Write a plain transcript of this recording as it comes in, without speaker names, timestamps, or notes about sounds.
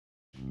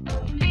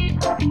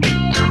Praise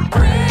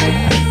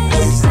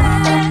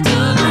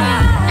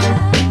Adonai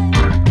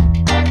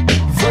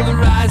for the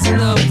rising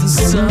of the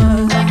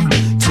sun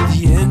to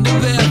the end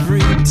of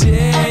every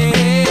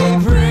day.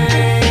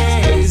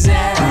 Praise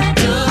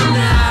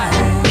Adonai,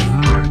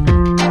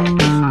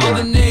 all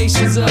the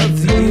nations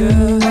of the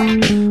earth,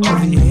 all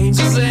the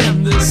angels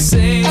and the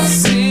saints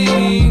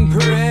sing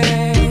praise.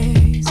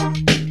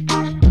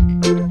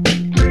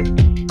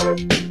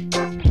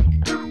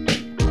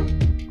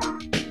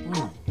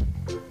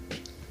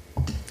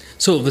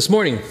 So this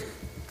morning,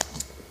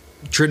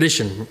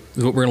 tradition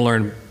is what we're going to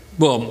learn.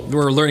 Well,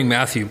 we're learning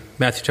Matthew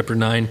chapter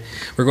 9.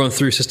 We're going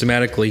through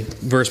systematically,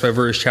 verse by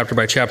verse, chapter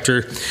by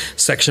chapter,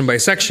 section by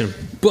section.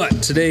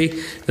 But today,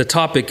 the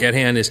topic at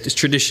hand is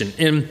tradition.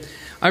 And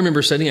I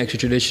remember studying actually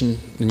tradition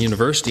in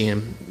university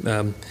and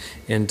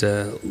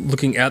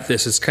looking at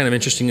this. It's kind of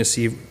interesting to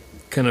see,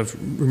 kind of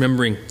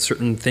remembering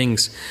certain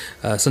things.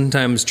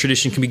 Sometimes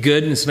tradition can be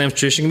good and sometimes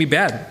tradition can be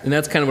bad. And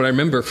that's kind of what I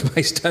remember from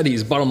my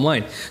studies, bottom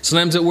line.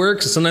 Sometimes it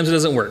works, sometimes it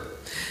doesn't work.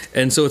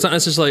 And so it's not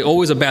necessarily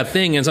always a bad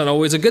thing, and it's not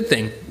always a good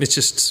thing. It's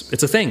just,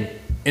 it's a thing.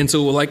 And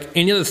so like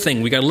any other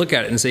thing, we got to look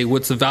at it and say,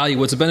 what's the value,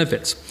 what's the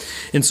benefits?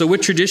 And so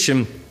with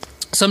tradition,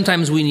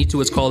 sometimes we need to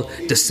what's called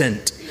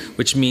dissent,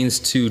 which means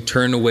to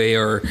turn away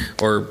or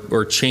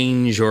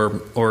change or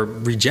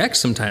reject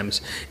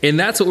sometimes. And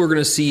that's what we're going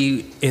to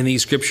see in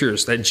these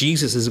scriptures that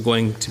Jesus is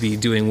going to be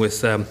doing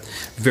with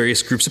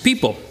various groups of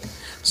people.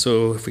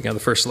 So if we got the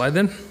first slide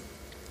then.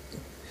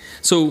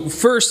 So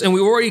first, and we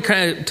already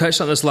kind of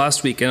touched on this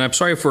last week, and I'm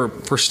sorry for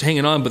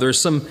hanging on, but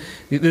there's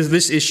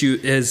this issue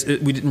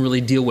we didn't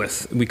really deal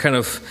with. I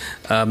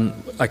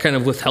kind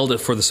of withheld it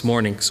for this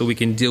morning so we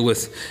can deal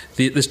with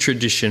this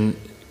tradition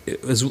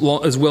as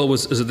well as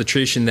the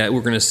tradition that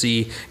we're going to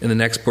see in the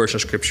next portion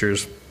of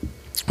scriptures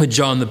with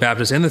John the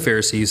Baptist and the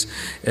Pharisees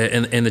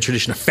and the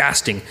tradition of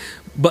fasting.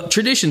 But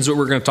traditions are what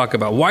we're going to talk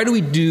about. Why do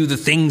we do the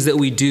things that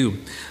we do?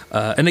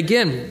 And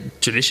again,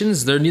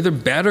 traditions, they're neither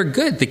bad or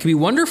good. They can be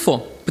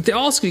wonderful, but they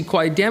also can be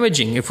quite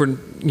damaging if we're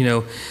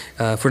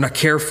not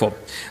careful.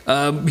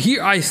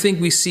 Here, I think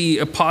we see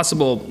a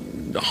possible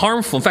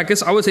harmful. In fact,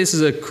 I would say this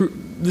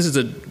is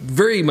a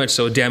very much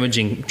so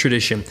damaging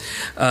tradition.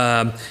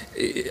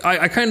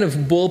 I kind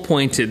of bull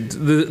pointed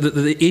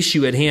the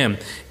issue at hand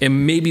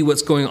and maybe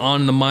what's going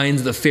on in the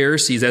minds of the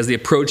Pharisees as they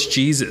approach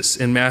Jesus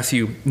in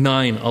Matthew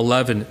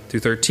 9:11 through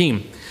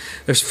 13.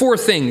 There's four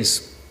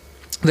things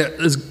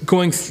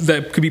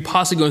that could be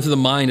possibly going through the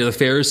mind of the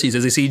Pharisees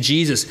as they see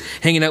Jesus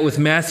hanging out with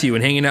Matthew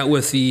and hanging out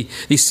with the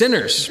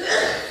sinners.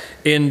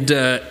 And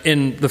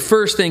the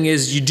first thing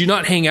is, you do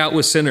not hang out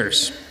with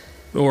sinners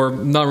or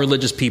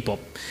non-religious people.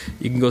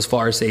 You can go as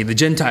far as say the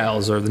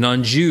Gentiles or the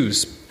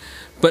non-Jews.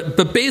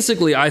 But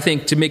basically, I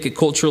think to make it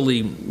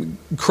culturally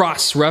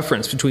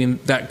cross-reference between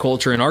that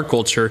culture and our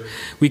culture,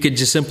 we could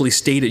just simply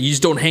state it. You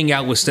just don't hang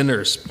out with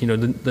sinners,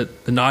 the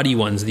naughty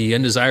ones, the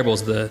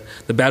undesirables, the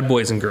bad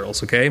boys and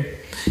girls, okay?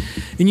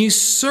 And you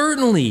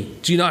certainly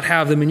do not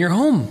have them in your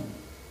home.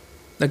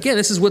 Again,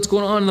 this is what's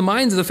going on in the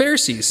minds of the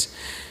Pharisees.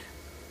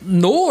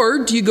 Nor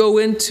do you go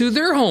into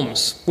their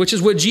homes, which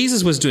is what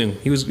Jesus was doing.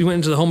 He went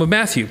into the home of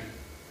Matthew.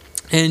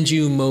 And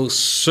you most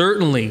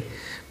certainly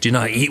do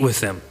not eat with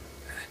them.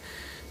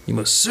 You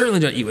most certainly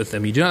do not eat with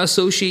them. You do not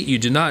associate. You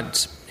do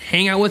not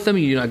hang out with them.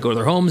 You do not go to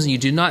their homes. And you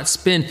do not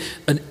spend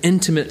an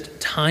intimate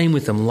time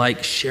with them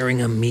like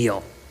sharing a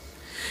meal.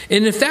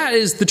 And if that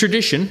is the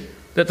tradition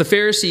that the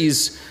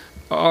Pharisees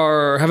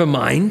have in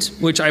mind,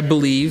 which I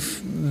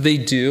believe they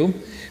do,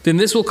 then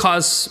this will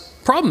cause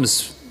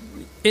problems.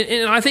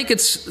 And I think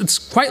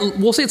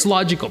we'll say it's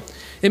logical.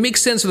 It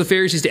makes sense for the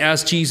Pharisees to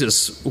ask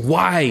Jesus,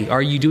 why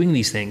are you doing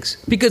these things?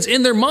 Because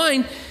in their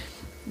mind,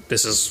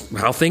 this is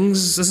how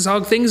things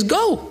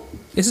go.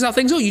 This is how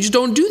things go. You just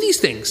don't do these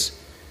things.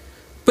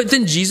 But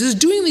then Jesus is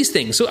doing these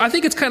things. So I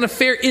think it's kind of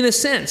fair in a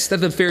sense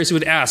that the Pharisee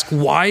would ask,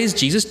 why is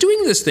Jesus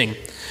doing this thing?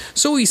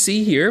 So we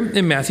see here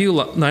in Matthew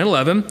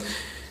 9:11,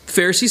 the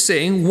Pharisee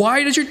saying,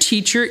 why does your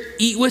teacher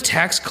eat with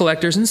tax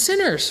collectors and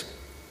sinners?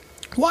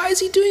 Why is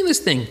he doing this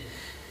thing?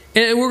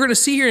 And we're going to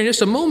see here in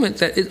just a moment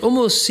that it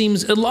almost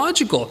seems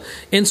illogical.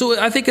 And so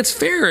I think it's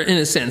fair in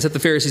a sense that the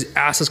Pharisees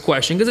ask this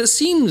question because it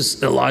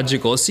seems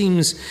illogical. It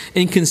seems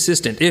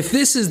inconsistent. If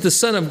this is the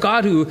Son of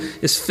God who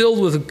is filled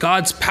with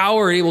God's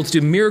power, able to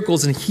do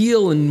miracles and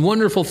heal and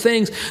wonderful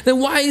things, then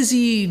why is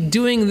he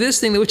doing this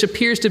thing which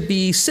appears to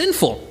be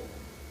sinful?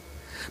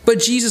 But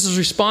Jesus'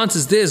 response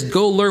is this: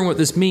 go learn what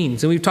this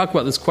means. And we've talked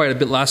about this quite a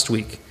bit last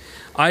week.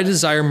 I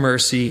desire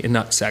mercy and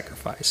not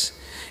sacrifice.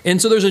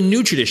 And so there's a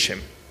new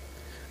tradition.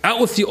 Out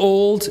with the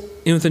old,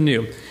 in with the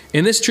new.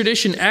 In this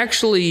tradition,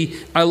 actually,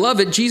 I love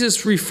it.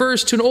 Jesus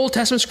refers to an Old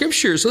Testament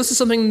scripture. So this is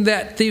something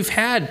that they've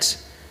had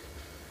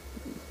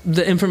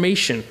the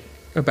information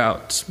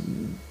about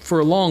for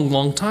a long,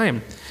 long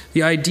time.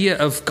 The idea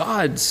of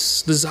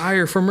God's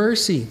desire for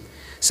mercy.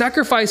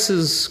 Sacrifice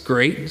is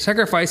great.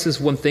 Sacrifice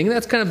is one thing.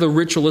 That's kind of the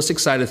ritualistic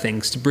side of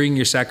things, to bring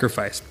your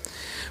sacrifice.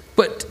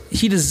 But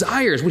he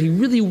desires, what he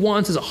really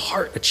wants is a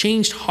heart, a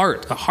changed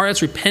heart, a heart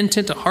that's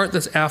repentant, a heart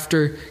that's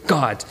after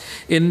God.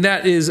 And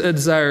that is a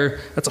desire,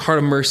 that's a heart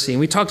of mercy.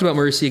 And we talked about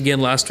mercy again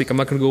last week. I'm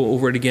not going to go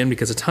over it again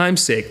because of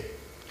time's sake.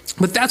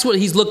 But that's what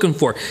he's looking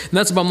for. And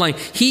that's the bottom line.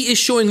 He is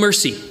showing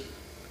mercy.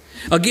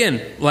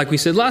 Again, like we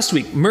said last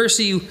week,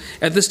 mercy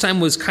at this time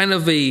was kind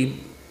of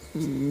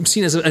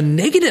seen as a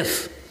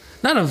negative,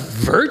 not a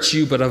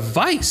virtue, but a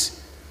vice.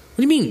 What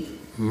do you mean,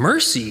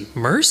 mercy?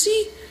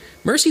 Mercy?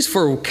 Mercy's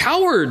for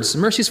cowards.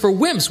 Mercy's for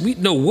wimps.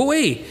 No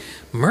way.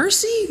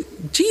 Mercy?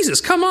 Jesus,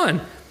 come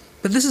on.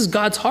 But this is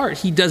God's heart.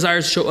 He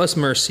desires to show us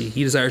mercy.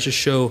 He desires to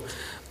show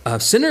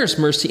sinners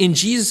mercy. And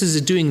Jesus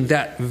is doing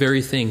that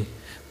very thing,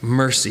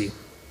 mercy.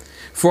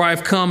 For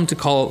I've come to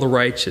call the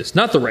righteous,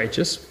 not the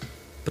righteous,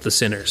 but the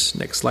sinners.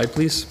 Next slide,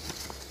 please.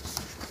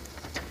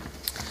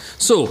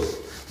 So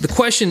the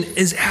question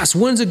is asked,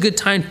 when's a good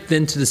time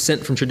then to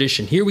dissent from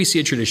tradition? Here we see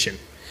a tradition.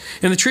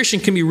 And the tradition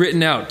can be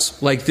written out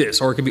like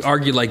this, or it can be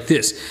argued like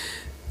this.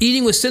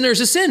 Eating with sinners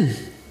is sin.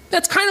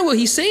 That's kind of what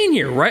he's saying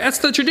here, right? That's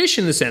the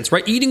tradition in a sense,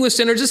 right? Eating with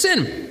sinners is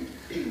sin.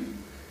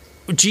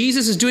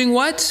 Jesus is doing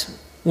what?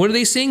 What are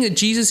they saying? That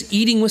Jesus is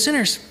eating with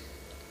sinners.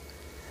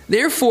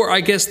 Therefore, I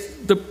guess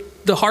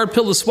the hard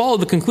pill to swallow,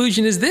 the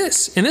conclusion is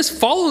this. And this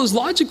follows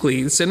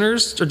logically.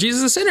 Sinners, or Jesus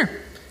is a sinner.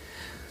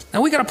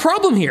 Now we got a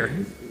problem here.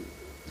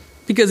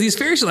 Because these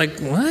Pharisees are like,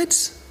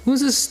 what?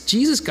 Who's this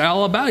Jesus guy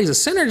all about? He's a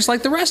sinner just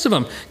like the rest of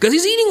them. Because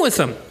he's eating with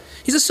them.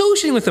 He's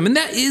associating with them. And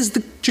that is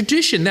the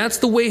tradition. That's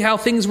the way how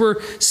things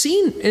were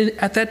seen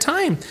at that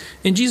time.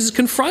 And Jesus is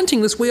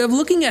confronting this way of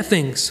looking at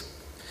things.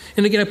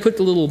 And again, I put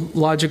the little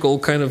logical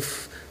kind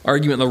of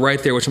argument on the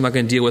right there, which I'm not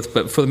going to deal with.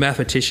 But for the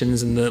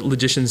mathematicians and the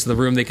logicians in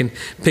the room, they can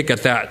pick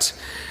at that.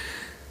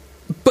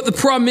 But the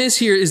problem is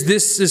here is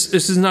this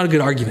is not a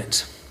good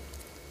argument.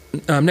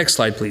 Next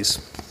slide, please.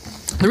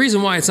 The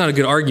reason why it's not a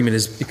good argument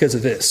is because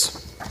of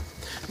this.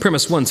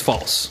 Premise one's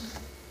false.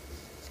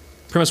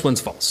 Premise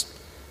one's false.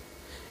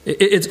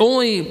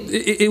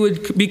 It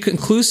would be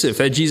conclusive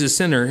that Jesus is a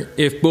sinner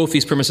if both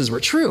these premises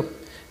were true.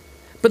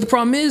 But the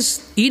problem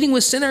is, eating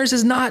with sinners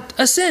is not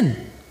a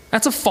sin.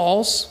 That's a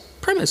false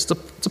premise.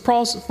 It's a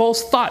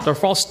false thought or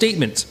false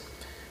statement.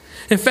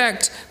 In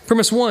fact,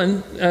 premise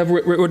one,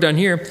 we're down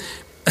here,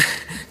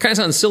 kind of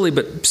sounds silly,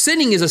 but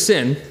sinning is a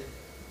sin.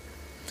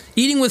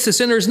 Eating with the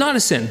sinner is not a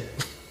sin.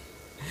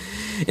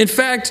 In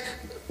fact,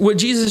 what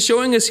Jesus is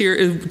showing us here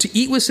is to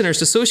eat with sinners,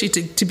 to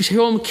associate, to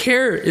show them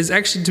care, is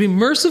actually to be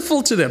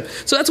merciful to them.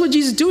 So that's what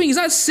Jesus is doing. He's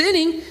not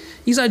sinning.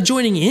 He's not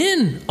joining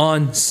in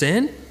on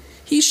sin.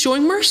 He's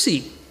showing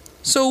mercy.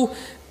 So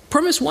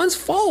premise one's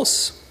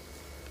false.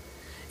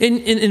 And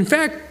in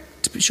fact,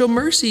 to show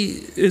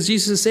mercy, as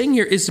Jesus is saying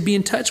here, is to be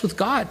in touch with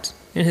God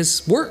and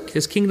his work,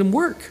 his kingdom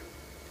work.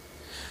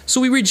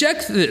 So we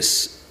reject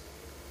this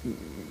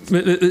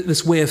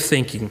way of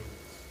thinking.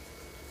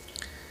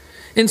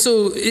 And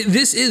so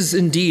this is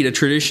indeed a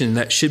tradition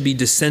that should be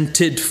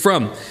dissented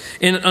from.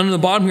 And on the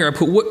bottom here, I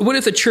put, what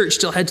if the church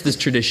still had to this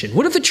tradition?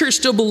 What if the church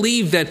still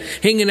believed that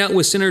hanging out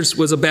with sinners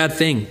was a bad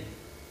thing?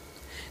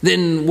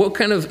 Then what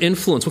kind of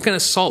influence, what kind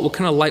of salt, what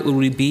kind of light would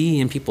we be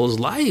in people's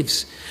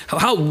lives?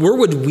 Where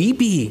would we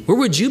be? Where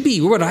would you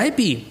be? Where would I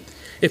be?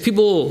 If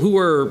people who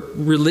are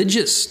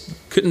religious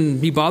couldn't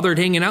be bothered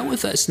hanging out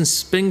with us and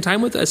spending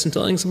time with us and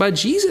telling us about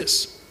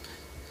Jesus.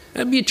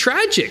 That'd be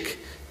tragic.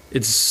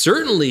 It's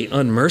certainly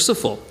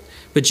unmerciful.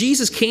 But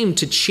Jesus came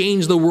to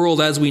change the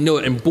world as we know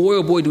it. And boy,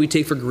 oh boy, do we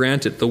take for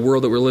granted the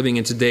world that we're living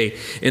in today.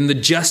 And the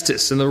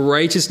justice and the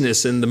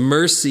righteousness and the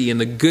mercy and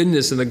the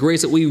goodness and the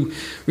grace that we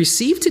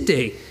receive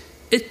today.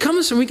 It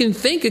comes from, we can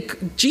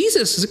thank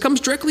Jesus. It comes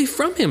directly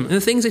from him and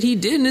the things that he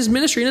did in his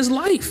ministry and his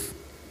life.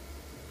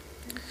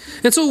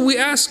 And so we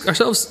ask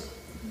ourselves,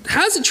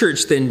 has the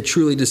church then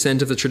truly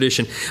dissented the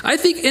tradition? I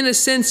think in a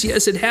sense,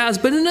 yes, it has.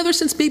 But in another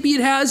sense, maybe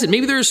it hasn't.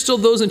 Maybe there's still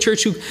those in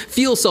church who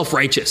feel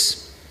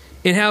self-righteous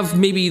and have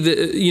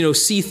maybe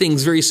see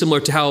things very similar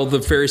to how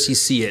the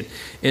Pharisees see it.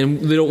 And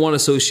they don't want to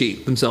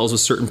associate themselves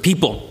with certain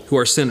people who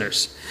are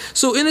sinners.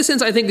 So in a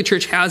sense, I think the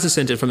church has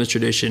dissented from the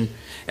tradition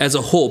as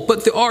a whole.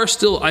 But there are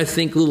still, I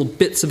think, little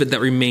bits of it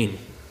that remain.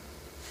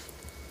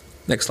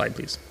 Next slide,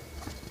 please.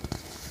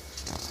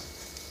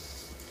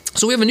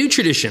 So we have a new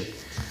tradition,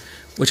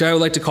 which I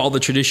would like to call the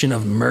tradition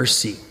of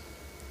mercy.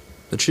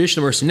 The tradition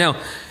of mercy. Now,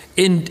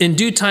 in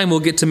due time,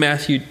 we'll get to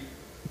Matthew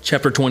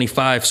chapter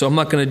 25, so I'm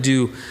not going to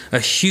do a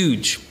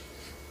huge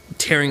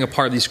tearing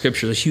apart of these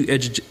scriptures, a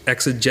huge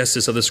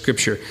exegesis of the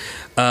scripture.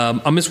 I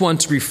just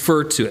want to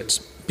refer to it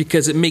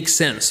because it makes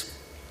sense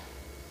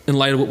in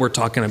light of what we're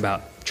talking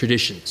about,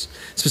 traditions,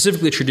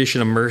 specifically a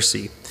tradition of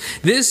mercy.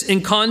 This,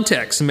 in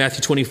context, in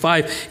Matthew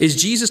 25, is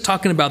Jesus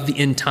talking about the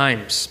end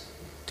times.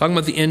 Talking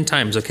about the end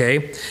times, okay?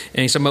 And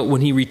he's talking about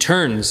when he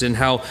returns and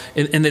how,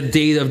 in the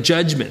day of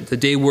judgment, the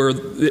day where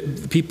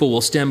the people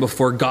will stand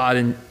before God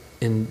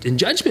in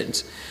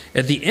judgment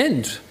at the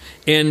end.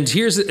 And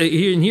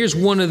here's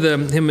one of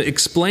him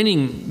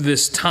explaining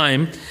this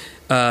time,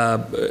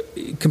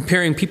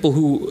 comparing people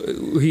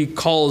who he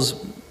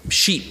calls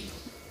sheep,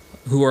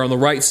 who are on the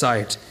right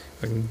side,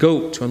 and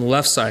goat on the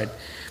left side.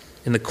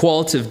 and the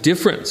qualitative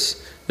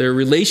difference, their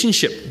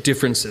relationship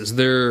differences,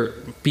 their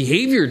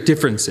behavior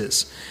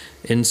differences.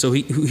 And so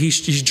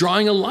he's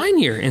drawing a line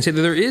here and saying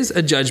that there is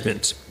a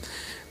judgment.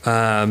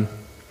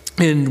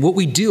 And what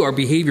we do, our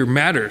behavior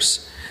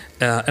matters.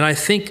 And I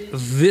think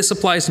this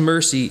applies to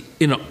mercy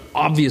in an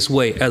obvious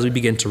way as we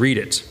begin to read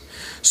it.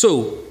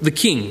 So the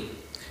king,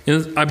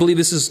 and I believe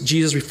this is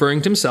Jesus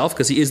referring to himself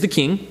because he is the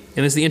king.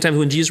 And it's the end time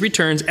when Jesus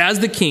returns as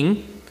the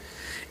king.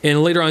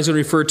 And later on he's going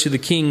to refer to the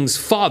king's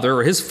father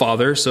or his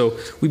father. So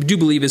we do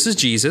believe this is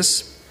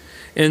Jesus.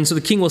 And so the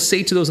king will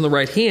say to those on the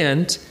right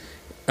hand,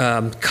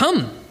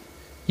 come,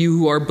 you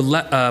who are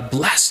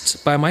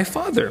blessed by my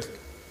Father,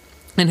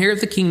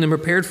 inherit the kingdom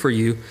prepared for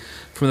you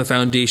from the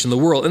foundation of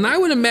the world. And I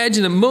would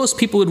imagine that most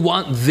people would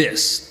want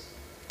this,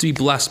 to be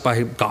blessed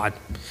by God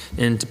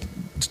and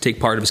to take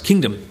part of his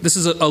kingdom. This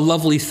is a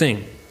lovely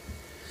thing.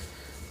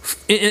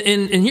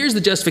 And here's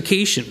the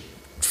justification.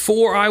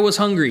 For I was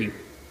hungry,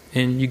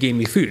 and you gave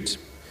me food.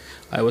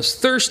 I was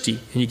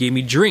thirsty, and you gave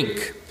me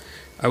drink.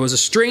 I was a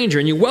stranger,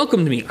 and you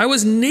welcomed me. I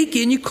was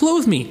naked, and you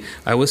clothed me.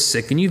 I was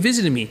sick, and you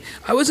visited me.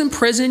 I was in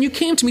prison, and you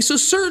came to me. So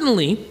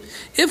certainly,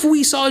 if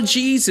we saw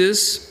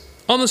Jesus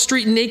on the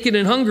street naked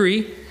and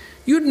hungry,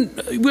 you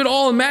would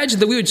all imagine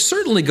that we would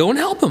certainly go and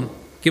help him.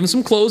 Give him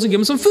some clothes and give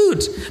him some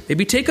food.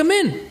 Maybe take him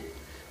in.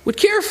 Would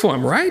care for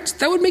him, right?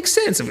 That would make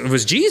sense. If it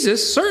was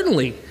Jesus,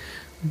 certainly.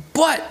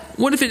 But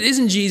what if it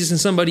isn't Jesus and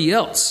somebody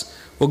else?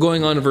 Well,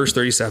 going on to verse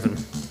 37.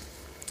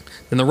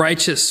 Then the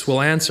righteous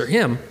will answer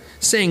him,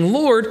 saying,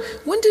 Lord,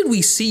 when did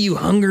we see you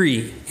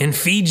hungry and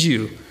feed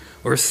you,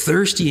 or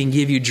thirsty and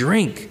give you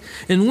drink?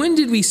 And when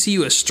did we see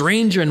you a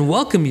stranger and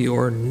welcome you,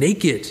 or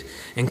naked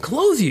and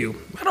clothe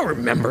you? I don't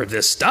remember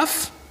this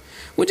stuff.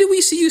 When did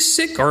we see you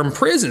sick or in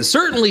prison?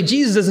 Certainly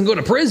Jesus doesn't go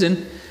to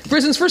prison.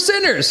 Prison's for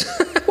sinners.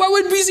 Why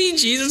would we see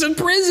Jesus in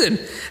prison?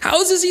 How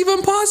is this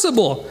even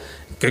possible?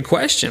 Good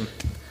question.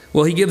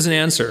 Well, he gives an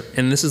answer,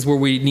 and this is where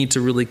we need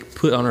to really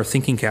put on our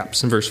thinking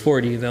caps in verse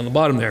 40 down the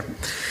bottom there.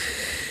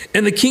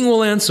 And the king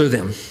will answer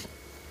them,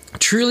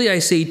 truly I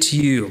say to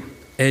you,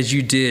 as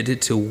you did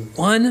to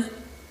one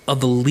of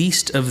the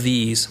least of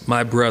these,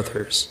 my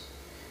brothers,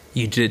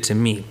 you did it to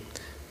me.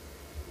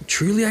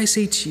 Truly I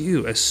say to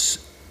you, as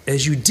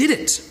you did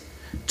it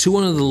to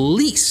one of the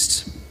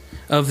least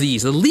of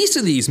these. The least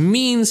of these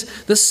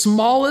means the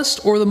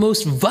smallest or the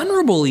most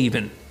vulnerable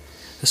even.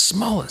 The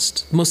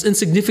smallest, most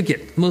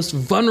insignificant, most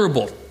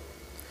vulnerable.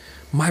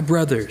 My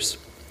brothers,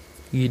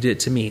 you did it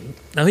to me.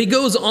 Now he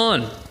goes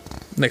on.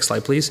 Next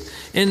slide, please.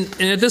 And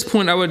at this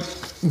point, I would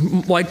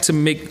like to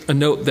make a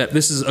note that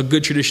this is a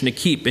good tradition to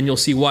keep, and you'll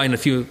see why in a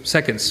few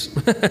seconds.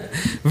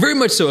 Very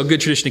much so a good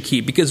tradition to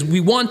keep, because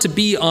we want to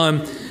be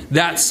on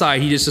that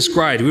side he just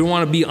described. We don't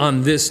want to be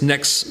on this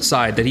next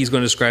side that he's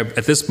going to describe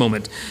at this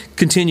moment.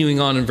 Continuing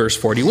on in verse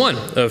 41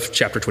 of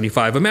chapter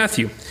 25 of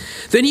Matthew.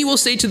 Then he will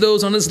say to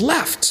those on his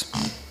left,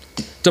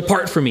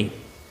 depart from me,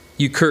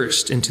 you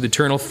cursed, into the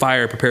eternal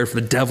fire prepared for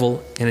the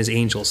devil and his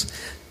angels.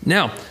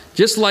 Now,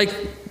 just like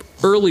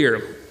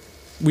earlier,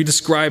 we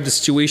described a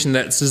situation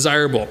that's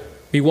desirable.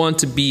 We want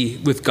to be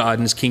with God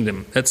in his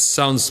kingdom. That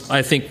sounds,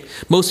 I think,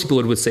 most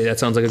people would say that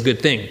sounds like a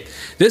good thing.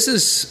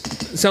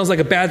 Sounds like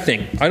a bad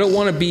thing. I don't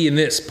want to be in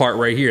this part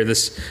right here.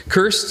 This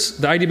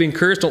cursed, the idea of being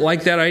cursed, don't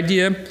like that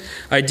idea.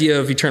 Idea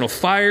of eternal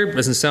fire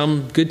doesn't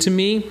sound good to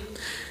me.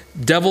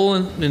 Devil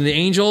and the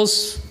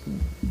angels,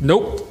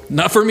 nope,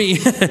 not for me.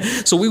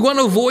 So we want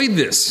to avoid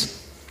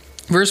this.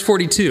 Verse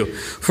 42,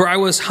 for I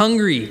was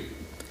hungry,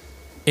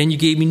 and you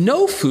gave me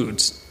no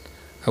food.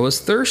 I was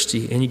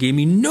thirsty, and you gave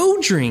me no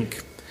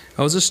drink.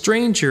 I was a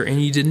stranger,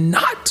 and you did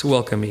not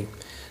welcome me.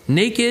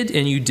 Naked,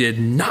 and you did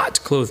not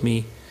clothe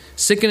me.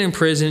 Sick and in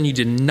prison, you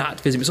did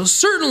not visit me. So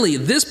certainly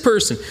this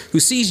person who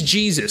sees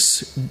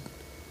Jesus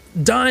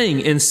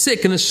dying and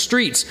sick in the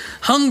streets,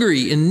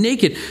 hungry and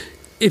naked,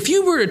 if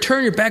you were to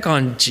turn your back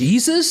on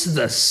Jesus,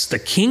 the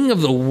King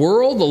of the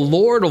world, the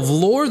Lord of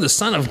Lords, the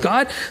Son of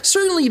God,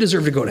 certainly you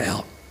deserve to go to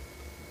hell.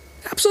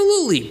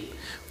 Absolutely.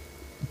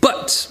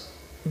 But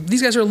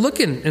these guys are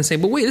looking and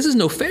saying, but wait, this is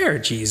no fair,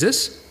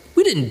 Jesus.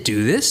 We didn't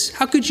do this.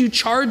 How could you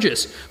charge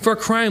us for a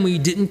crime we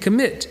didn't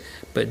commit?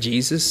 But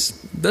Jesus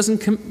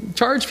doesn't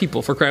charge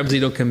people for crimes they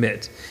don't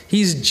commit.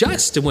 He's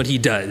just in what he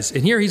does.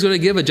 And here he's going to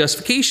give a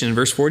justification in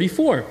verse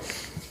 44.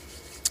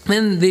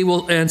 Then they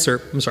will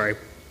answer,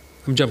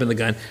 I'm jumping the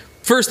gun.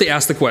 First they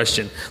ask the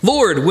question,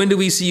 Lord, when do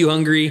we see you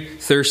hungry,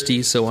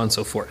 thirsty, so on and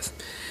so forth?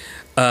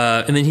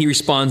 And then he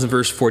responds in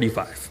verse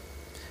 45.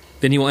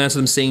 Then he will answer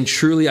them saying,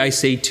 truly I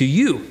say to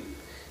you,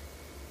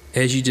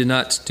 as you did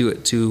not do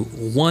it to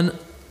one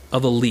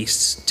of the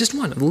least, just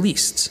one of the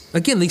least.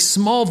 Again, these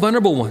small,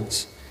 vulnerable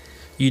ones,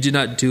 you did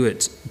not do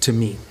it to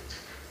me.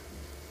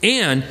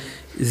 And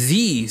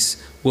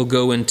these will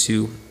go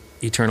into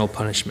eternal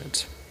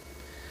punishment,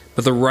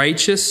 but the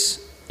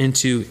righteous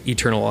into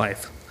eternal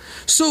life.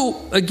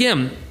 So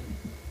again,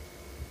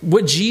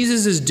 what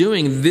Jesus is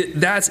doing,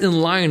 that's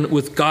in line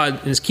with God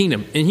and his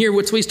kingdom. And here,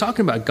 what's what he's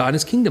talking about? God and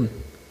his kingdom.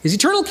 His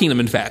eternal kingdom,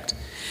 in fact.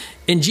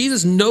 And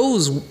Jesus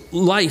knows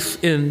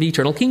life in the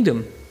eternal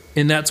kingdom.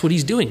 And that's what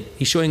he's doing.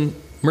 He's showing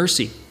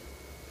mercy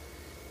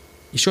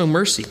He's showing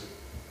mercy.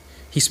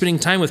 He's spending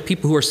time with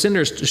people who are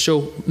sinners to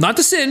show, not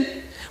to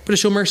sin, but to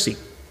show mercy.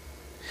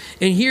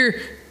 And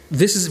here,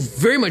 this is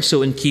very much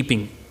so in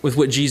keeping with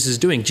what Jesus is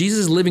doing. Jesus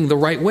is living the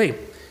right way.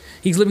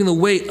 He's living the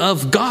way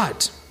of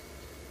God,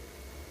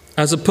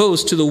 as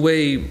opposed to the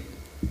way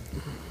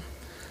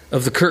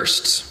of the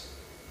cursed.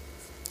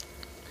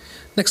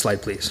 Next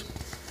slide, please.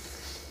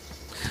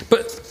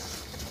 But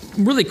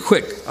really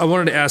quick, I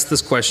wanted to ask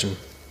this question,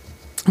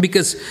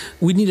 because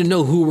we need to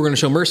know who we're going to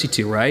show mercy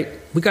to, right?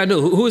 We got to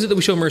know who is it that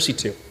we show mercy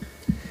to.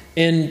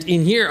 And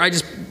in here,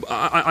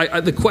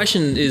 the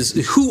question is,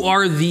 who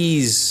are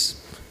these?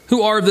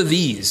 Who are the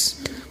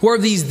these? Who are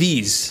these?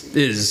 These,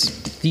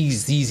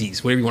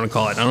 whatever you want to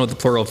call it. I don't know what the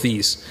plural of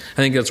these. I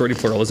think that's already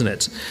plural, isn't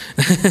it?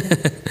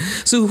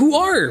 So who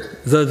are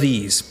the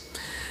these?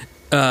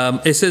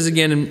 It says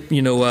again,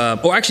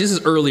 actually this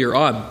is earlier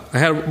on. I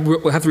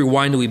have to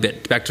rewind a wee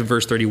bit back to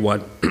verse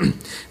 31.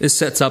 This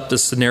sets up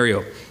this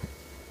scenario.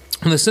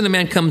 When the Son of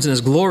Man comes in his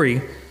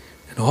glory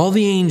and all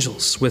the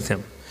angels with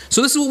him.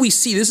 So this is what we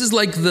see. This is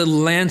like the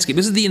landscape.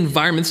 This is the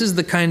environment. This is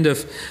the kind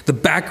of the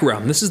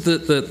background. This is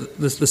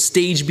the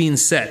stage being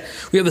set.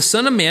 We have the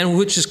Son of Man,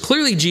 which is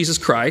clearly Jesus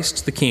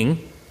Christ, the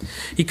King.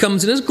 He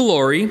comes in his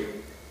glory,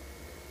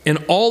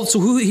 and all.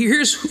 So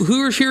here's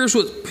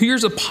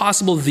a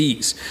possible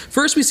these.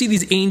 First, we see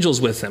these angels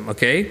with him.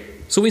 Okay,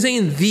 so when he's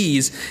saying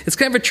these, it's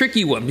kind of a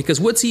tricky one,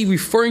 because what's he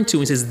referring to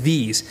when he says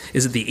these?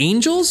 Is it the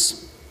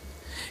angels?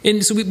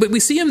 And so, but we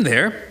see him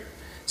there,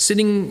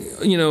 sitting,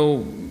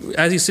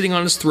 as he's sitting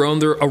on his throne,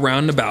 they're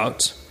around and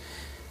about.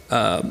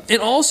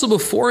 And also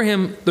before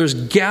him, there's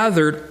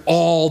gathered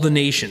all the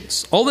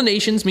nations. All the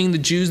nations, meaning the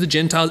Jews, the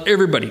Gentiles,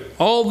 everybody.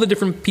 All the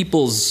different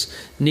peoples,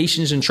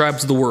 nations, and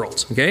tribes of the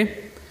world. Okay?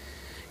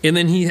 And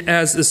then he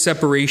has a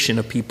separation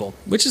of people,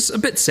 which is a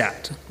bit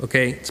sad.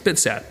 Okay? It's a bit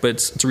sad, but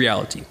it's a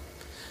reality.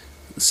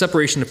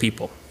 Separation of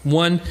people.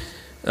 One,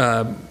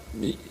 one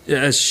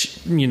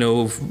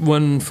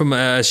from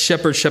a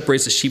shepherd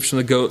separates the sheep from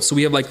the goat. So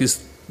we have like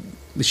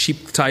the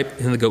sheep type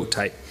and the goat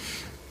type.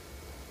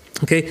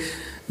 Okay,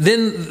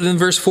 then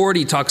verse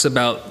 40 talks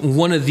about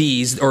one of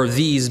these, or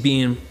these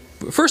being,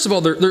 first of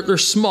all, they're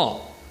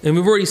small, and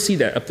we've already seen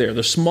that up there.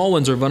 The small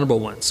ones are vulnerable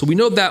ones, so we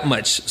know that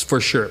much for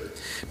sure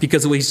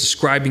because of the way he's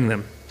describing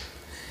them.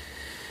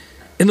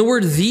 And the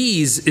word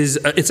these is,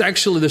 it's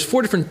actually, there's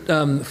 4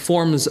 different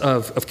forms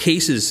of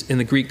cases in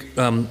the Greek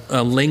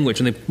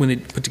language when they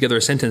put together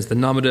a sentence: the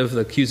nominative,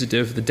 the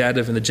accusative, the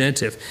dative, and the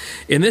genitive.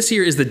 And this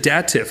here is the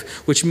dative,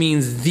 which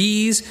means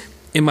these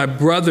and my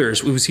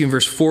brothers, we see in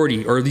verse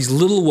 40, or these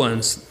little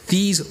ones,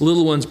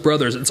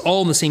 brothers. It's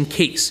all in the same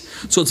case.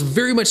 So it's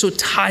very much so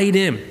tied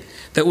in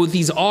that what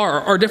these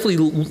are definitely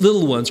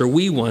little ones, or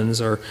wee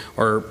ones, or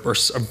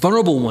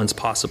vulnerable ones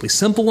possibly,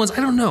 simple ones,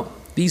 I don't know.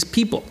 These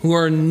people who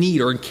are in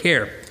need or in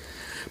care.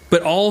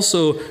 But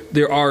also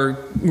there are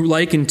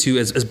likened to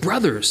as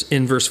brothers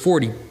in verse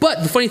 40.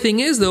 But the funny thing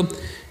is, though,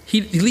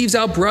 he leaves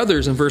out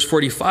brothers in verse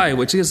 45,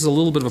 which is a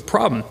little bit of a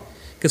problem.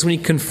 Because when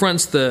he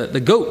confronts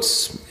the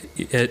goats,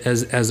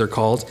 as they're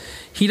called,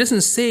 he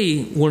doesn't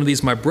say one of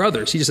these my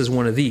brothers. He just says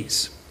one of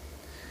these.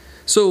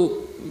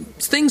 So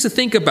things to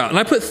think about. And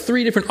I put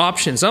 3 different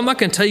options. I'm not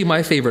going to tell you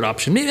my favorite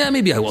option.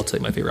 Maybe I will tell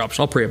you my favorite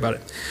option. I'll pray about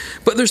it.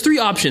 But there's 3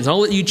 options. I'll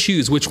let you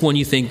choose which one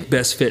you think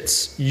best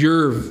fits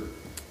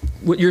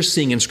what you're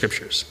seeing in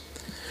scriptures.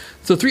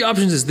 So 3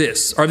 options is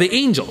this. Are they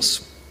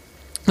angels?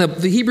 Now,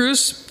 the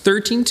Hebrews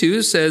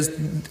 13:2 says,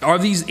 are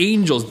these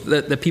angels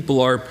that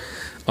people are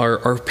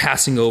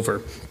passing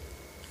over?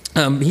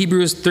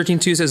 Hebrews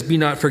 13:2 says, be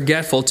not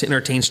forgetful to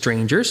entertain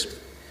strangers,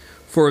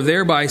 for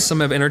thereby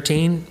some have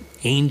entertained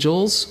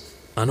angels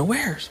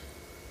unawares.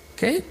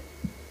 Okay?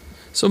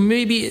 So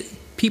maybe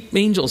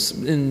angels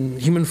in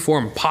human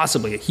form,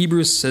 possibly.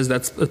 Hebrews says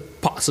that's a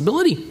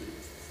possibility.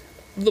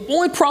 The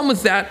only problem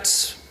with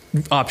that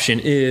option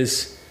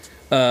is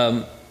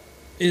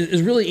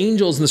really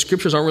angels in the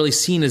scriptures aren't really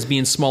seen as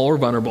being small or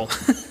vulnerable.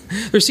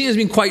 They're seen as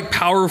being quite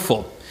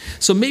powerful.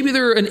 So maybe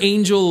they're an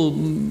angel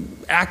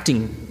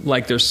acting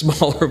like they're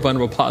small or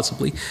vulnerable,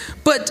 possibly.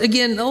 But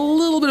again, a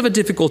little bit of a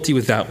difficulty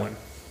with that one.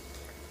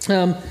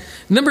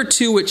 Number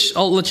 2, which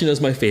I'll let you know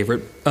is my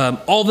favorite,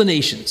 all the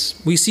nations.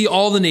 We see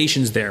all the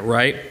nations there,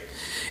 right?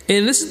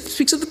 And this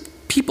speaks of the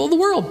people of the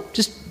world,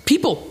 just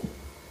people.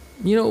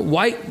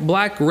 White,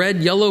 black,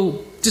 red,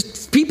 yellow,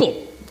 just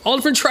people. All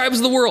different tribes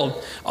of the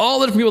world, all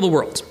the different people of the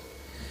world.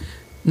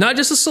 Not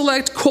just a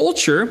select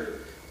culture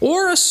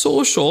or a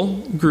social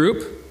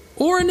group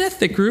or an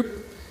ethnic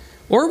group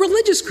or a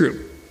religious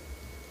group,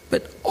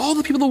 but all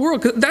the people of the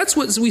world. 'Cause that's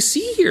what we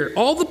see here.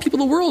 All the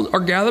people of the world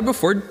are gathered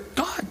before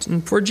God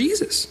and for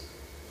Jesus.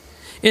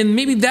 And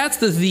maybe that's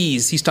the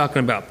these he's talking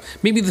about.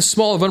 Maybe the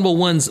small, vulnerable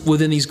ones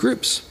within these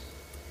groups.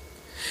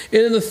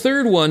 And then the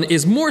third one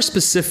is more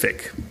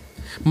specific.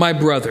 My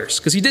brothers.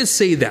 Because he did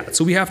say that.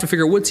 So we have to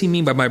figure out what's he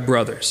mean by my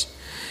brothers.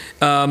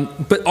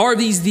 But are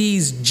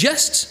these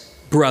just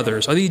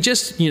brothers? Are these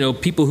just,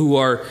 people who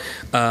are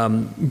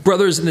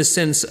brothers in the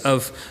sense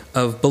of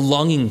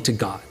belonging to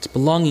God,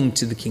 belonging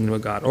to the kingdom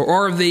of God? Or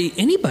are they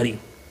anybody?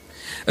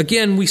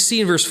 Again, we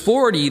see in verse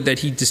 40 that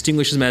he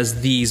distinguishes them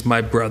as these,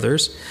 my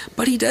brothers,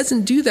 but he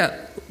doesn't do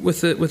that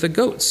with the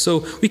goats.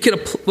 So we could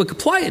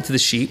apply it to the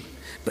sheep,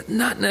 but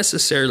not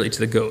necessarily to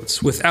the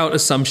goats, without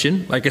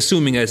assumption, like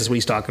assuming as is what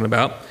he's talking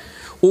about,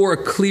 or a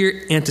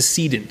clear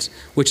antecedent,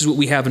 which is what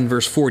we have in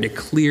verse 40, a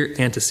clear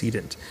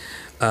antecedent,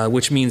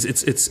 which means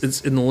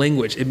it's in the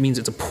language. It means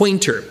it's a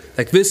pointer.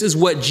 Like this is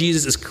what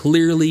Jesus is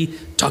clearly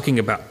talking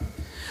about.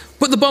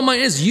 But the bottom line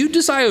is you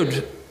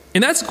decide,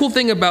 and that's the cool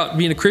thing about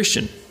being a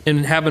Christian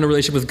and having a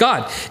relationship with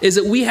God, is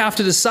that we have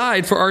to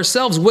decide for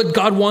ourselves what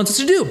God wants us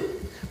to do.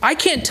 I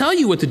can't tell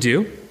you what to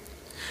do.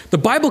 The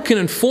Bible can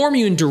inform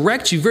you and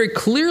direct you very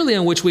clearly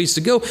on which ways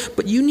to go,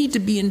 but you need to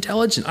be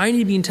intelligent. I need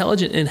to be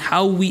intelligent in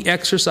how we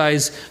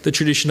exercise the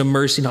tradition of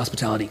mercy and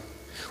hospitality.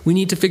 We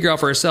need to figure out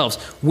for ourselves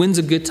when's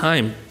a good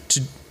time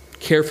to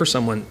care for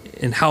someone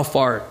and how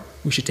far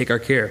we should take our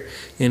care,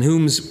 and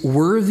whom's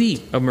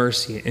worthy of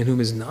mercy and whom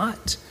is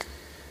not.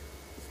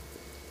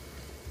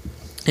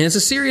 And it's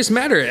a serious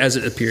matter as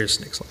it appears.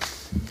 Next slide.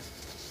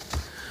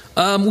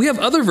 We have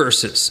other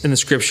verses in the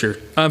scripture.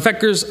 In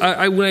fact,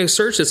 when I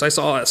searched this, I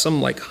saw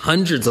some like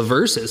hundreds of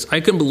verses. I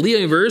couldn't believe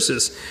how many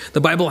verses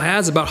the Bible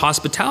has about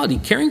hospitality,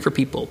 caring for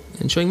people,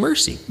 and showing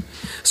mercy.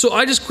 So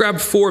I just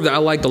grabbed 4 that I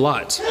liked a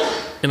lot,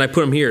 and I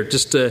put them here.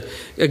 Just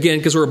again,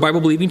 because we're a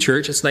Bible-believing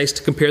church, it's nice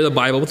to compare the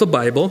Bible with the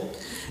Bible.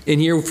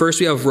 And here, first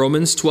we have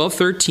Romans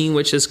 12:13,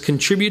 which says,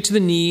 "Contribute to the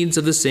needs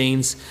of the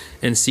saints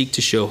and seek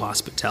to show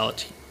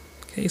hospitality."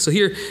 Okay, so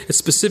here it's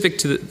specific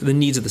to the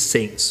needs of the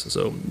saints.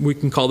 So we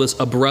can call this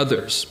a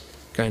brothers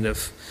kind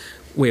of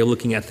way of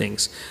looking at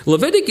things.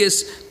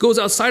 Leviticus goes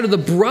outside of the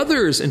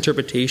brothers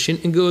interpretation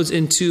and goes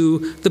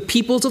into the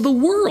peoples of the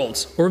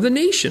world or the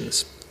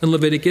nations in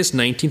Leviticus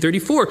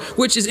 19:34,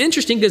 which is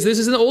interesting because this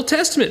is in the Old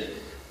Testament.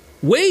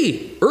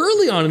 Way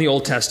early on in the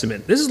Old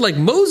Testament. This is like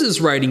Moses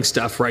writing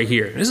stuff right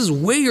here. This is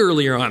way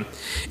earlier on.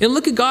 And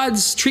look at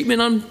God's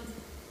treatment on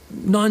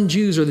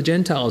non-Jews or the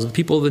Gentiles, the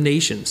people of the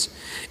nations.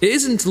 It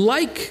isn't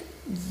like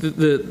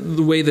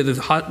the way that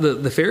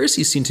the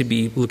Pharisees seem to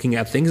be looking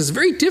at things. It's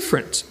very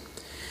different.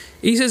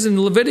 He says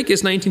in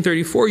Leviticus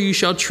 19:34, "You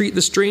shall treat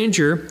the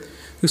stranger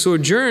who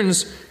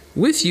sojourns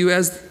with you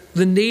as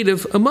the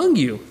native among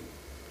you,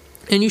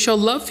 and you shall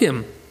love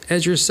him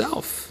as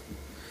yourself,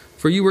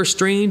 for you were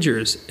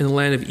strangers in the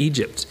land of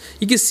Egypt."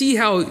 You can see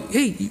how,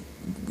 hey,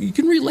 you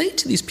can relate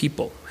to these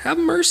people. Have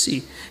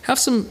mercy. Have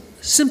some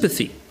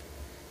sympathy.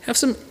 Have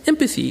some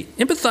empathy.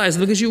 Empathize with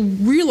them because you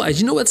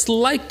realize, you know what it's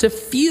like to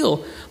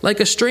feel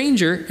like a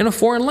stranger in a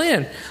foreign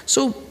land.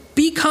 So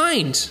be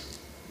kind.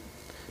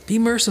 Be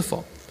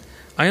merciful.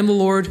 I am the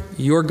Lord,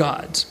 your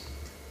God.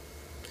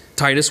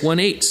 Titus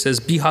 1:8 says,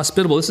 "Be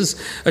hospitable." This is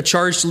a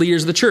charge to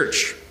leaders of the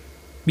church.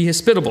 Be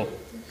hospitable.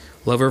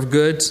 Lover of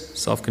goods,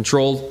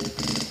 self-controlled,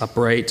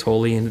 upright,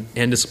 holy,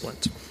 and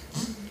disciplined.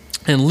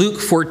 And Luke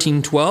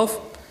 14:12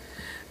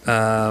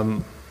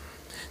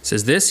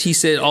 says this. He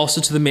said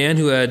also to the man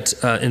who had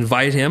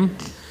invited him,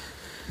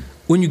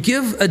 "When you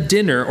give a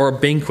dinner or a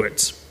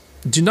banquet,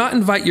 do not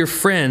invite your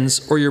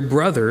friends or your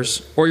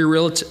brothers or your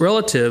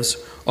relatives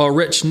or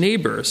rich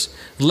neighbors,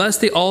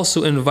 lest they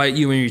also invite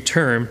you in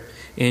return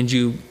and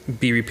you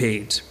be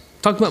repaid."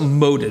 Talk about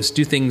motives.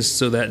 Do things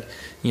so that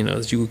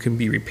you can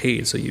be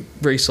repaid. So you're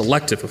very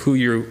selective of who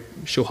you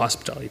show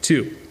hospitality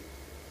to.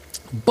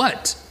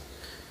 But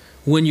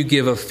when you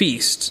give a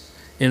feast,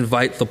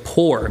 invite the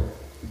poor,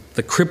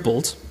 the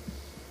crippled,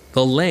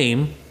 the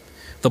lame,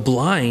 the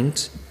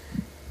blind,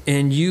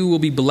 and you will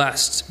be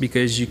blessed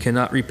because they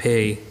cannot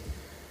repay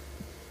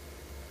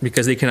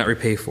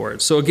for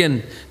it. So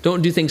again,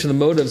 don't do things for the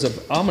motives of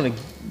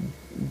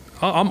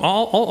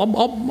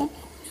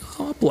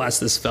I'll bless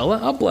this fella,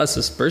 I'll bless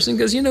this person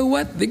because you know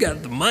what? They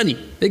got the money,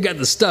 they got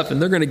the stuff,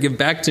 and they're going to give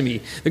back to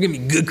me. They're going to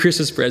be a good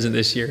Christmas present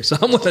this year, so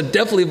I'm going to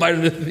definitely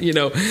invite them,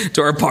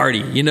 to our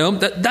party.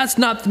 That's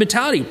not the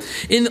mentality.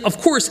 And of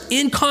course,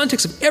 in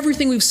context of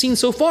everything we've seen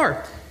so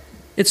far,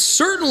 it's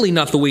certainly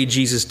not the way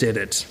Jesus did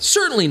it.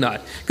 Certainly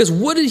not. Because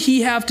what did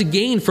he have to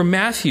gain from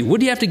Matthew? What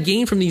did he have to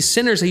gain from these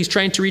sinners that he's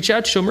trying to reach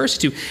out to show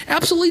mercy to?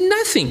 Absolutely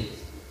nothing.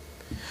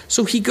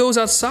 So he goes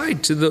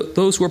outside to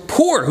those who are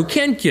poor, who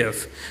can't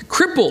give,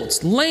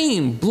 crippled,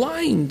 lame,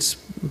 blind.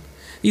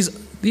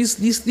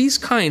 These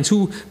kinds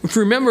who, if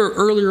you remember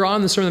earlier on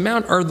in the Sermon on the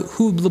Mount, are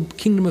who the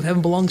kingdom of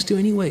heaven belongs to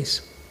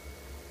anyways.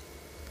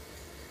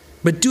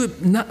 But do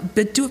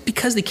it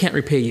because they can't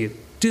repay you.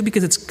 Do it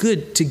because it's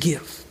good to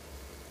give.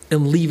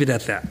 And leave it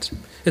at that.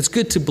 It's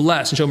good to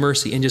bless and show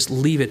mercy and just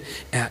leave it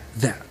at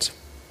that.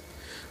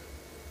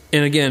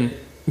 And again,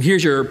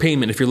 here's your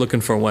payment if you're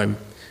looking for one.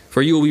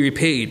 For you will be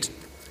repaid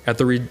at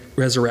the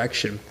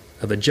resurrection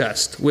of the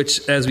just,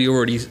 which, as we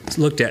already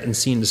looked at and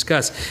seen and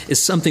discussed,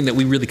 is something that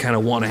we really kind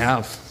of want to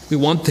have. We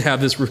want to have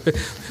this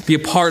be a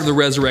part of the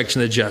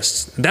resurrection of the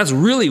just. And that's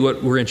really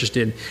what we're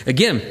interested in.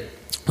 Again,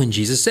 when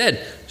Jesus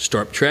said,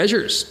 store up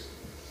treasures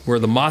where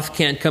the moth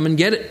can't come and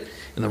get it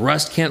and the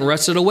rust can't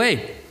rust it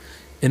away.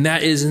 And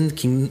that is in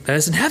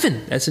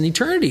heaven. That's in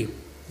eternity.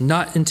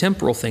 Not in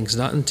temporal things,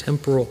 not in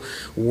temporal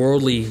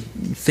worldly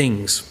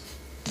things.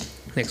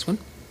 Next one.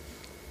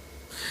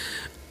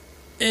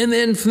 And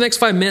then for the next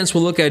 5 minutes,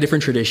 we'll look at a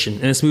different tradition.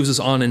 And this moves us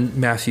on in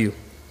Matthew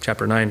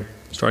chapter 9,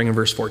 starting in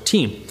verse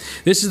 14.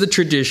 This is the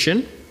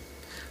tradition,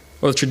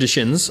 or the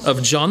traditions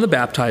of John the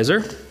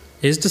Baptizer,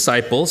 his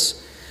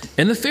disciples,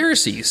 and the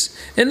Pharisees.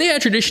 And they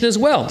had tradition as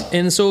well.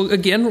 And so,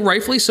 again,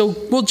 rightfully so,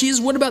 well,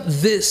 Jesus, what about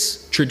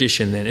this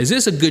tradition then? Is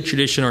this a good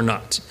tradition or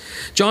not?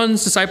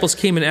 John's disciples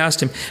came and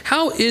asked him,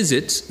 how is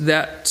it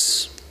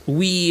that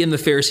we and the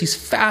Pharisees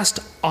fast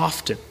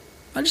often?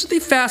 Not just that they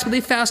fast, but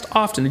they fast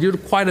often. They do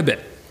it quite a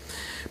bit.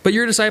 But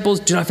your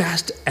disciples do not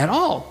fast at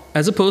all,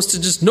 as opposed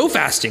to just no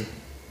fasting.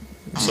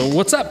 So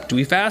what's up? Do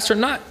we fast or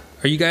not?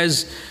 Are you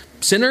guys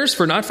sinners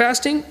for not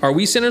fasting? Are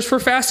we sinners for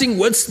fasting?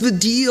 What's the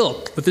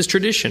deal with this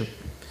tradition?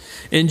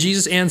 And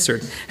Jesus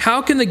answered,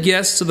 how can the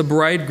guests of the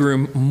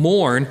bridegroom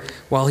mourn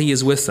while he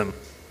is with them?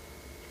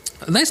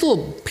 A nice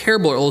little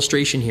parable or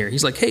illustration here.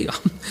 He's like, hey,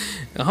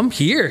 I'm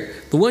here.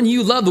 The one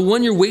you love, the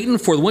one you're waiting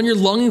for, the one you're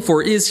longing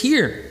for is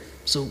here.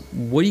 So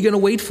what are you going to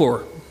wait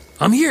for?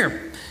 I'm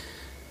here.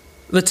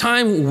 The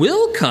time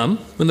will come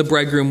when the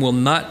bridegroom will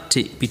not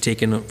be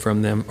taken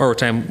from them, or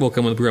time will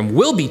come when the bridegroom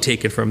will be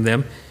taken from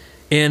them,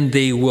 and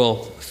they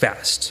will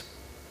fast.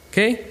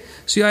 Okay?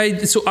 So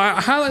I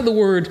highlight the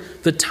word,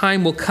 the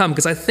time will come,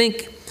 because I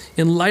think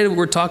in light of what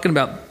we're talking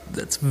about,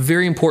 that's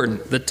very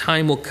important. The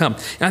time will come.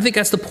 And I think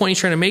that's the point he's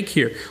trying to make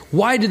here.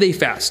 Why do they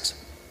fast?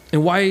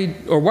 And why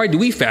do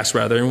we fast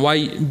rather? And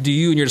why do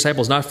you and your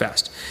disciples not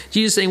fast?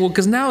 Jesus is saying, well,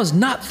 because now is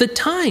not the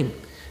time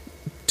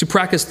to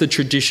practice the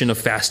tradition of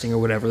fasting or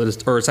whatever,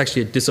 or it's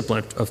actually a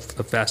discipline of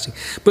fasting.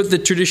 But the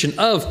tradition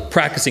of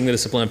practicing the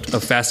discipline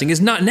of fasting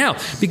is not now,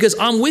 because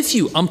I'm with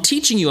you, I'm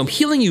teaching you, I'm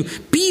healing you.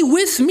 Be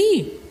with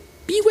me.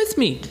 Be with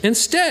me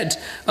instead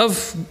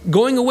of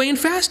going away and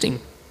fasting.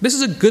 This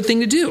is a good thing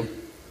to do.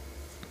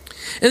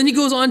 And then he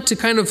goes on to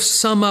kind of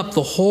sum up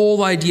the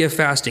whole idea of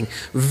fasting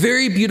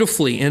very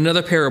beautifully in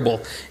another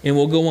parable. And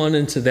we'll go on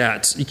into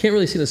that. You can't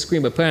really see the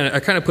screen, but I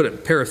kind of put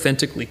it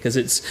parenthetically because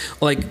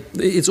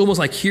it's almost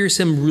like here's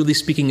him really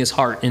speaking his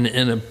heart in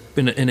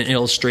an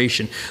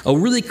illustration. A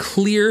really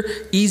clear,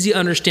 easy to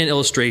understand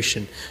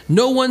illustration.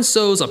 No one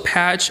sews a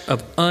patch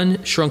of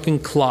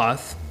unshrunken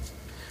cloth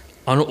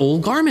on an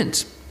old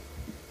garment.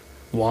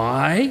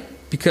 Why?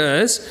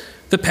 Because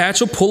the patch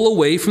will pull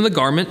away from the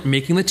garment,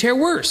 making the tear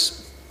worse.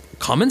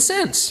 Common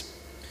sense.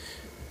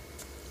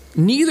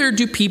 Neither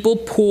do people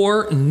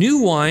pour new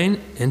wine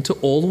into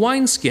old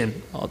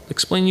wineskin. I'll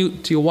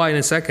explain to you why in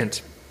a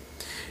second.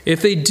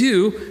 If they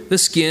do, the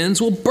skins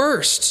will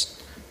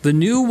burst. The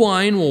new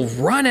wine will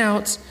run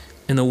out,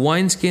 and the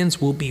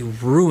wineskins will be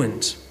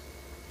ruined.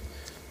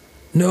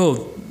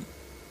 No,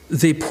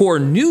 they pour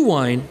new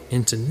wine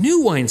into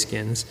new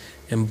wineskins,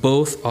 and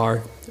both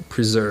are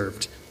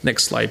preserved.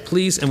 Next slide,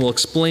 please, and we'll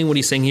explain what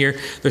he's saying here.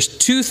 There's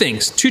two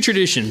things, two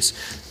traditions.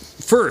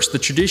 First, the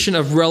tradition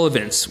of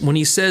relevance. When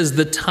he says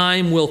the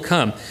time will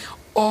come,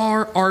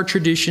 are our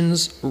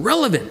traditions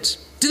relevant?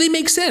 Do they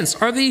make sense?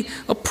 Are they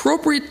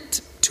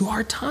appropriate to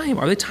our time?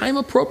 Are they time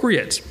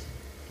appropriate?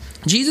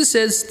 Jesus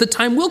says the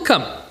time will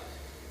come.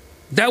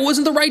 That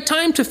wasn't the right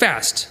time to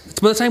fast,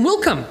 but the time will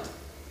come.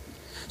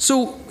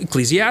 So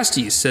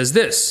Ecclesiastes says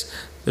this,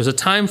 there's a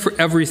time for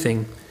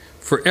everything.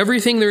 For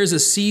everything there is a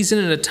season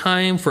and a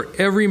time for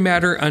every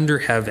matter under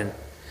heaven.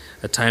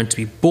 A time to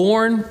be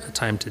born, a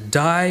time to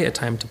die, a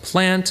time to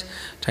plant,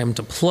 a time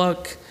to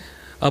pluck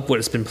up what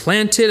has been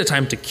planted, a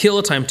time to kill,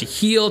 a time to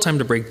heal, a time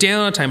to break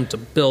down, a time to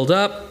build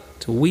up,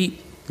 to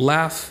weep,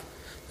 laugh,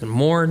 and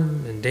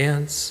mourn, and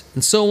dance,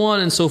 and so on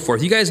and so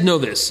forth. You guys know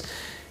this.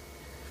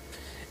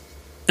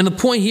 And the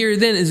point here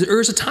then is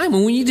there's a time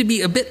when we need to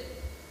be a bit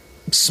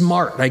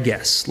smart, I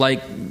guess,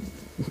 like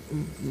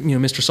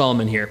Mr.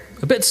 Solomon here,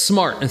 a bit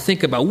smart and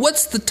think about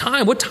what's the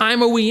time? What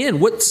time are we in?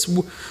 What's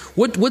the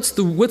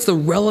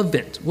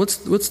relevant? What's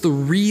the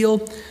real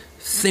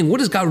thing? What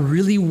does God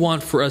really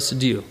want for us to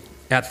do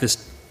at this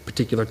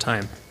particular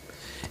time?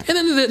 And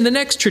then the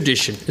next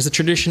tradition is the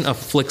tradition of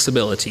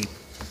flexibility.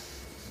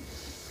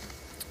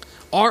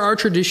 Are our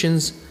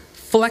traditions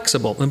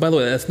flexible? And by the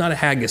way, that's not a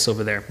haggis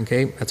over there,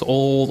 okay? That's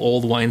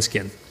old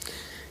wineskin.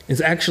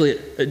 It's actually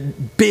a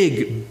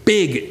big,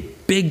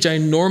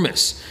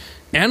 ginormous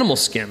animal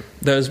skin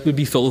that would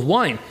be filled with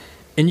wine.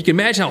 And you can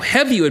imagine how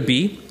heavy it would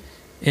be.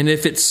 And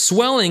if it's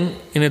swelling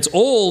and it's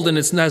old and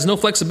it has no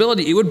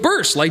flexibility, it would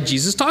burst like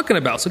Jesus is talking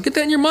about. So get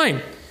that in your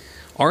mind.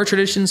 Are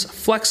traditions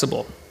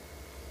flexible?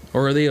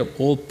 Or are they an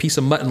old piece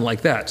of mutton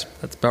like that?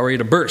 That's about ready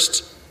to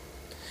burst.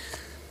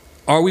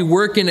 Are we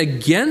working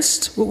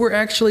against what we're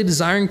actually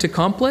desiring to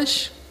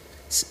accomplish?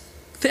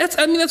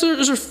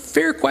 Those are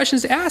fair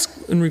questions to ask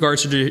in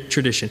regards to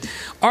tradition.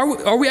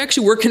 Are we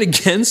actually working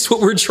against what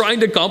we're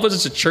trying to accomplish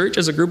as a church,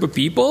 as a group of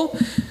people?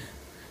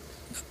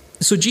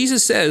 So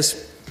Jesus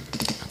says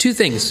two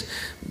things.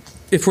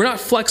 If we're not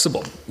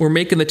flexible, we're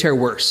making the tear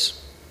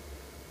worse.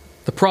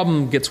 The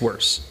problem gets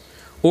worse.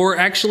 Or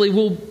actually,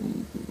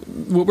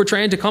 what we're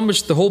trying to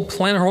accomplish, the whole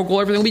plan, our whole goal,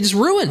 everything will be just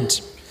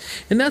ruined.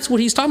 And that's what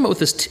he's talking about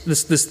with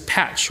this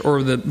patch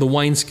or the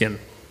wineskin.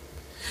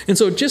 And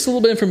so just a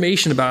little bit of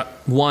information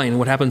about wine,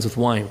 what happens with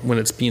wine when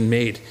it's being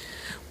made.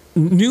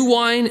 new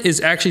wine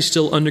is actually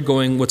still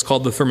undergoing what's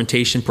called the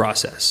fermentation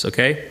process,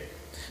 okay?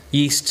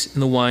 Yeast in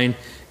the wine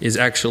is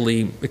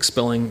actually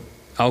expelling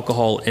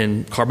alcohol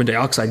and carbon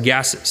dioxide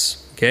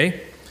gases,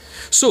 okay?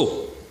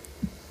 So,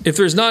 if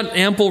there's not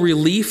ample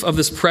relief of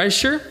this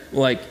pressure,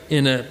 like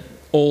in an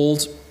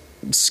old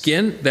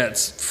skin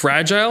that's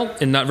fragile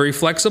and not very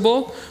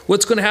flexible,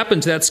 what's going to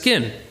happen to that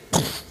skin?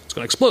 It's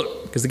going to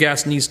explode because the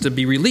gas needs to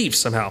be relieved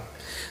somehow.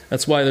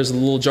 That's why there's a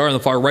little jar on the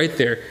far right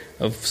there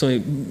of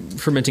somebody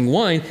fermenting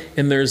wine,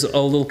 and there's a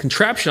little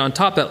contraption on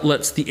top that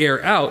lets the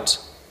air out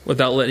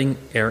without letting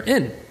air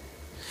in.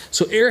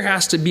 So air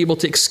has to be able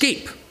to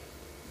escape.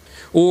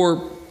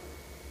 Or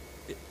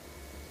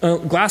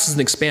glass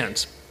doesn't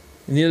expand.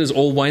 And neither does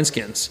old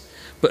wineskins.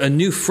 But a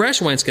new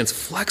fresh wineskin is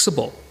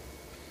flexible,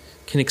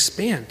 can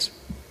expand.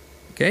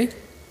 Okay?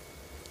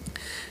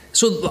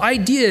 So the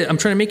idea I'm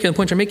trying to make here, the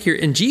point I'm trying to make here,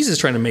 and Jesus is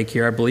trying to make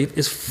here, I believe,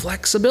 is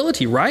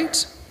flexibility,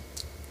 right?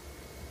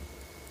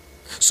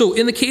 So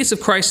in the case of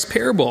Christ's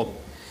parable,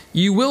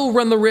 you will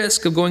run the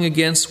risk of going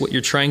against what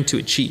you're trying to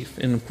achieve.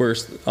 And of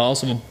course,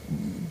 also have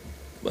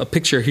a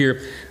picture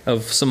here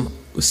of some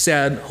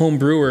sad home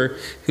brewer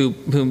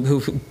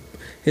who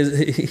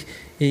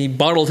he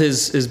bottled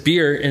his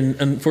beer, and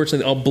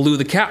unfortunately all blew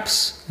the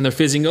caps and they're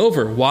fizzing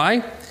over.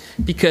 Why?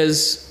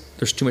 Because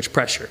there's too much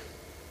pressure.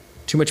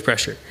 Too much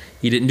pressure.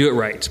 He didn't do it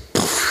right.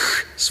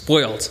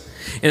 Spoiled.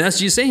 And that's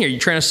what you're saying here.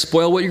 You're trying to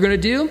spoil what you're going to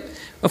do?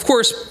 Of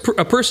course,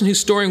 a person who's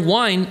storing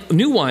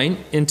new wine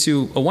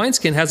into a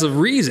wineskin has a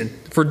reason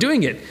for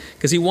doing it,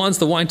 because he wants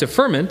the wine to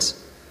ferment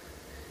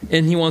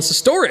and he wants to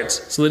store it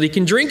so that he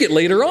can drink it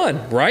later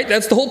on, right?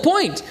 That's the whole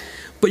point.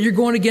 But you're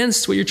going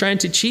against what you're trying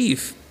to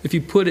achieve if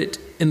you put it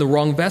in the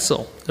wrong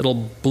vessel. It'll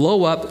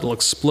blow up, it'll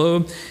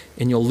explode,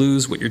 and you'll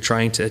lose what you're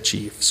trying to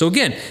achieve. So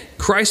again,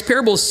 Christ's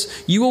parables,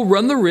 you will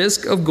run the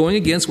risk of going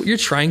against what you're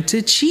trying to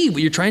achieve,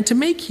 what you're trying to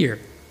make here,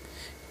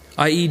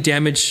 i.e.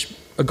 damage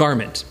a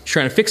garment. You're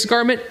trying to fix a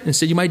garment,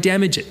 instead you might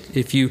damage it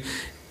if you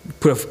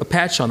put a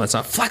patch on that's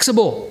not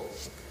flexible.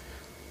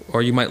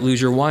 Or you might lose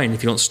your wine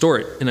if you don't store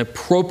it in an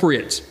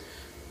appropriate,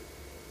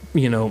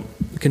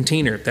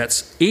 container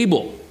that's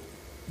able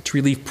to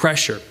relieve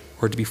pressure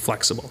or to be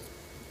flexible.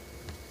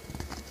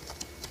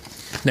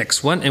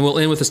 Next one, and we'll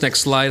end with this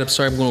next slide. I'm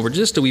sorry I'm going over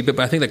just a wee bit,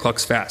 but I think that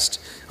clock's fast.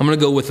 I'm going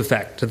to go with the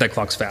fact that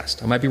clock's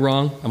fast. I might be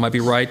wrong. I might be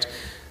right.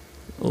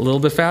 A little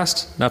bit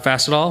fast? Not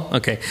fast at all?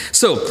 Okay.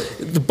 So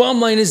the bottom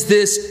line is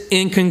this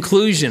in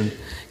conclusion.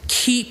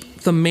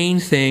 Keep the main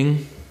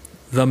thing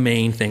the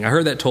main thing. I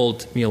heard that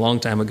told me a long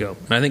time ago,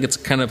 and I think it's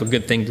kind of a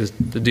good thing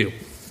to do.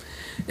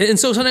 And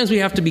so sometimes we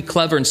have to be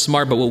clever and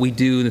smart about what we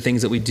do and the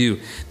things that we do.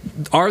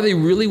 Are they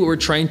really what we're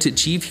trying to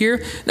achieve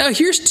here? Now,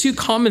 here's two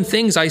common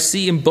things I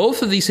see in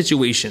both of these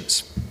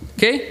situations.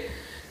 Okay?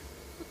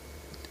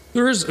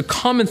 There's a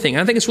common thing.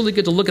 I think it's really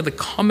good to look at the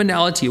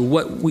commonality of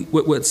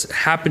what's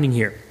happening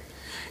here.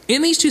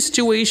 In these two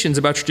situations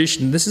about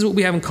tradition, this is what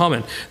we have in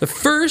common. The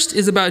first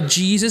is about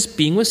Jesus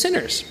being with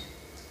sinners.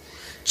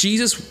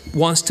 Jesus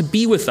wants to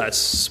be with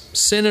us,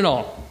 sin and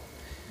all.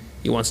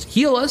 He wants to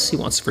heal us. He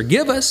wants to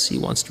forgive us. He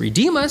wants to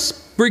redeem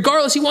us.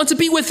 Regardless, he wants to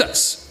be with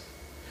us.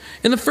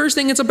 And the first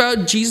thing, it's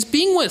about Jesus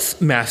being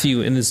with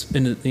Matthew and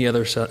the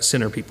other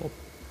sinner people.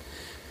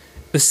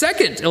 The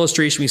second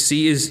illustration we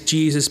see is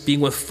Jesus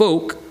being with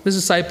folk, the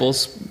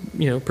disciples,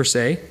 per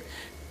se,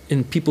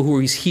 and people who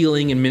he's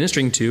healing and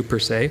ministering to, per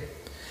se,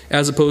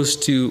 as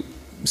opposed to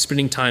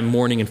spending time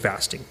mourning and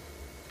fasting.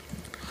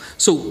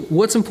 So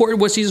what's important?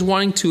 What's Jesus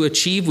wanting to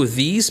achieve with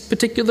these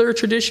particular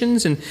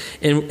traditions? And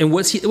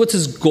what's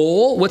his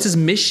goal? What's his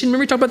mission?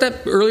 Remember we talked about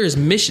that earlier, his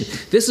mission.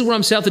 This is what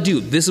I'm set out to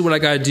do. This is what I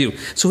got to do.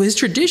 So his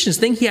traditions,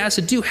 thing he has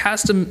to do,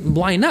 has to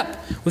line up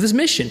with his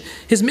mission.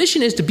 His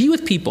mission is to be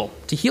with people,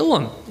 to heal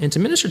them, and to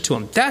minister to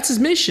them. That's his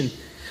mission.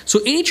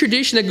 So any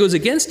tradition that goes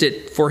against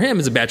it for him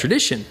is a bad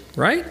tradition,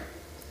 right?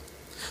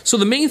 So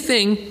the main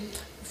thing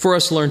for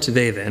us to learn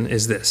today then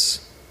is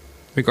this,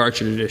 regard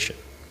to tradition.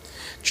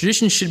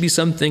 Tradition should be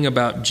something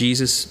about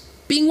Jesus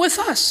being with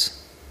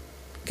us,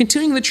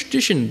 continuing the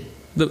tradition.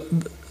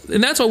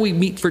 And that's why we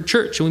meet for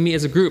church, and we meet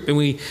as a group, and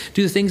we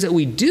do the things that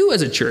we do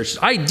as a church.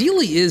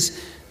 Ideally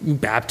is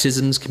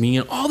baptisms,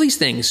 communion, all these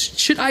things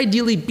should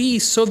ideally be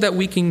so that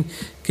we can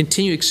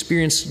continue to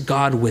experience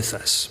God with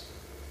us,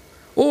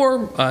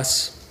 or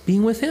us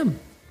being with him.